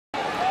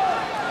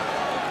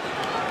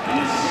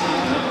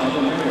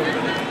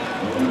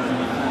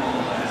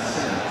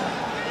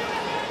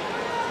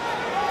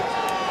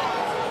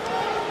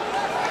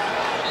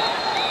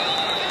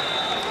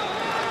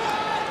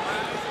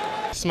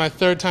is my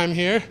third time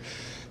here.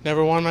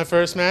 Never won my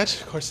first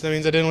match. Of course, that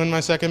means I didn't win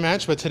my second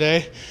match, but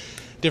today,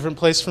 different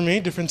place for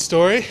me, different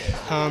story.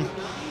 I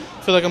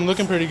feel like I'm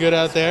looking pretty good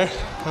out there.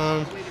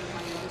 I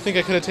think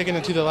I could have taken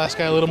it to the last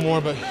guy a little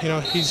more, but you know,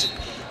 he's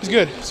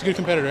good. He's a good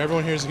competitor.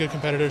 Everyone here is a good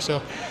competitor,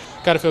 so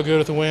got to feel good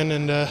with the win,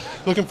 and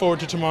looking forward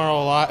to tomorrow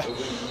a lot.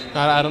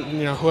 I don't,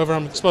 you know, whoever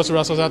I'm supposed to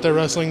wrestle is out there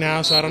wrestling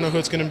now, so I don't know who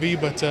it's going to be,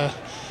 but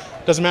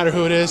doesn't matter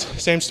who it is.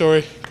 Same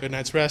story. Good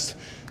night's rest,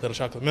 little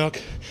chocolate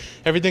milk,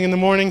 everything in the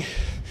morning,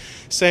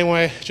 same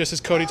way, just as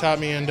Cody taught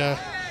me, and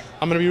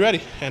I'm going to be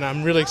ready, and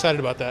I'm really excited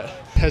about that.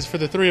 As for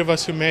the three of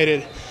us who made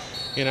it,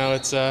 you know,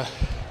 it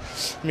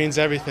means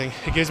everything.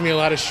 It gives me a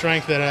lot of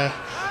strength that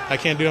I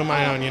can't do on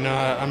my own. You know,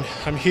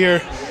 I'm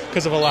here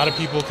because of a lot of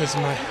people, because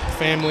of my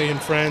family and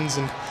friends,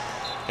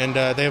 and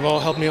they've all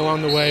helped me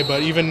along the way.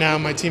 But even now,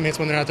 my teammates,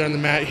 when they're out there on the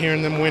mat,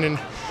 hearing them win, and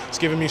it's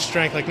giving me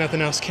strength like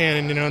nothing else can,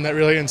 and you know, and that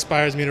really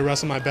inspires me to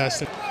wrestle my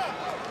best.